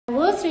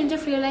diverse range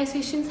of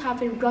realizations have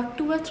been brought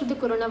to us through the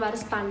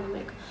coronavirus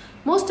pandemic.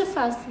 Most of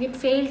us yet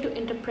fail to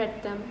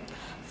interpret them.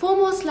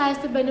 Foremost lies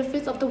the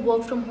benefits of the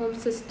work from home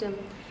system.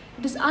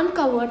 It is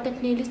uncovered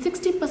that nearly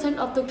 60%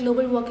 of the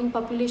global working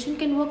population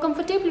can work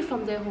comfortably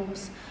from their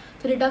homes.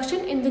 The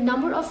reduction in the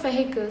number of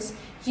vehicles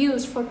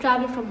used for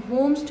travel from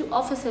homes to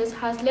offices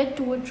has led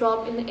to a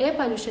drop in the air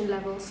pollution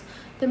levels.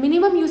 The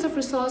minimum use of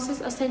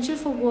resources essential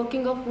for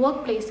working of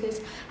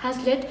workplaces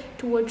has led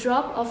to a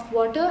drop of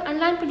water and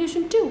land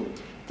pollution too.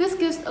 This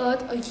gives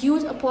Earth a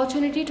huge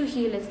opportunity to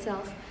heal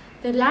itself.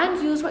 The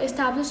land used for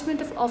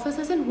establishment of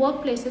offices and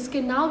workplaces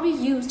can now be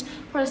used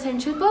for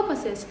essential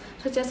purposes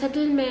such as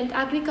settlement,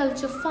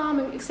 agriculture,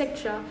 farming,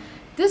 etc.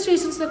 This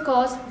reasons the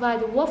cause why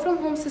the work from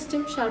home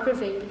system shall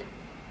prevail.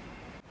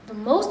 The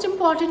most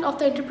important of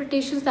the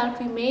interpretations that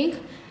we make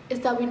is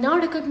that we now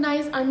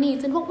recognize our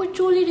needs and what we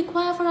truly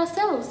require for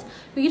ourselves.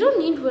 We don't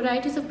need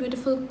varieties of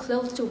beautiful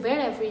clothes to wear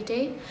every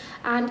day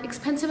and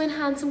expensive and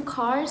handsome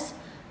cars,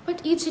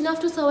 but each enough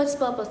to serve its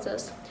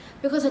purposes.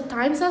 Because at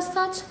times as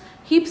such,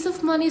 heaps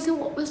of money isn't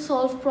what will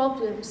solve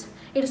problems.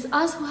 It is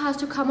us who has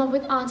to come up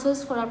with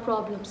answers for our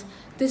problems.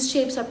 This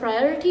shapes our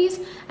priorities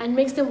and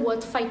makes them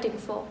worth fighting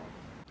for.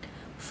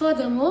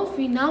 Furthermore,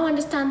 we now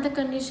understand the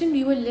condition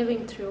we were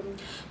living through.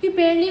 We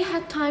barely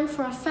had time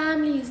for our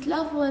families,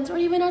 loved ones, or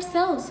even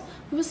ourselves.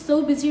 We were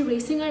so busy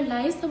racing our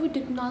lives that we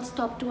did not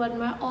stop to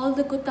admire all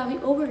the good that we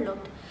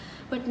overlooked.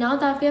 But now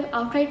that we have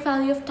outright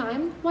value of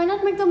time, why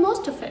not make the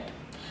most of it?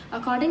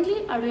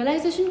 Accordingly, our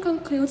realization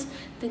concludes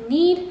the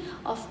need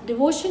of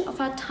devotion of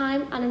our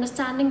time and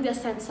understanding the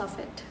essence of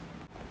it.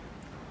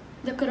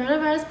 The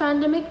coronavirus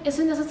pandemic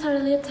isn't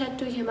necessarily a threat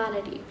to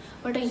humanity,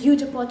 but a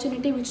huge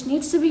opportunity which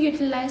needs to be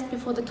utilized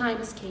before the time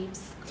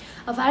escapes.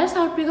 A virus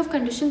outbreak of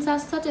conditions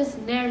as such is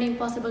nearly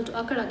impossible to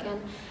occur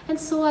again, and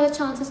so are the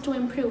chances to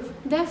improve.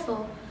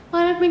 Therefore,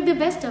 why not make the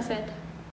best of it?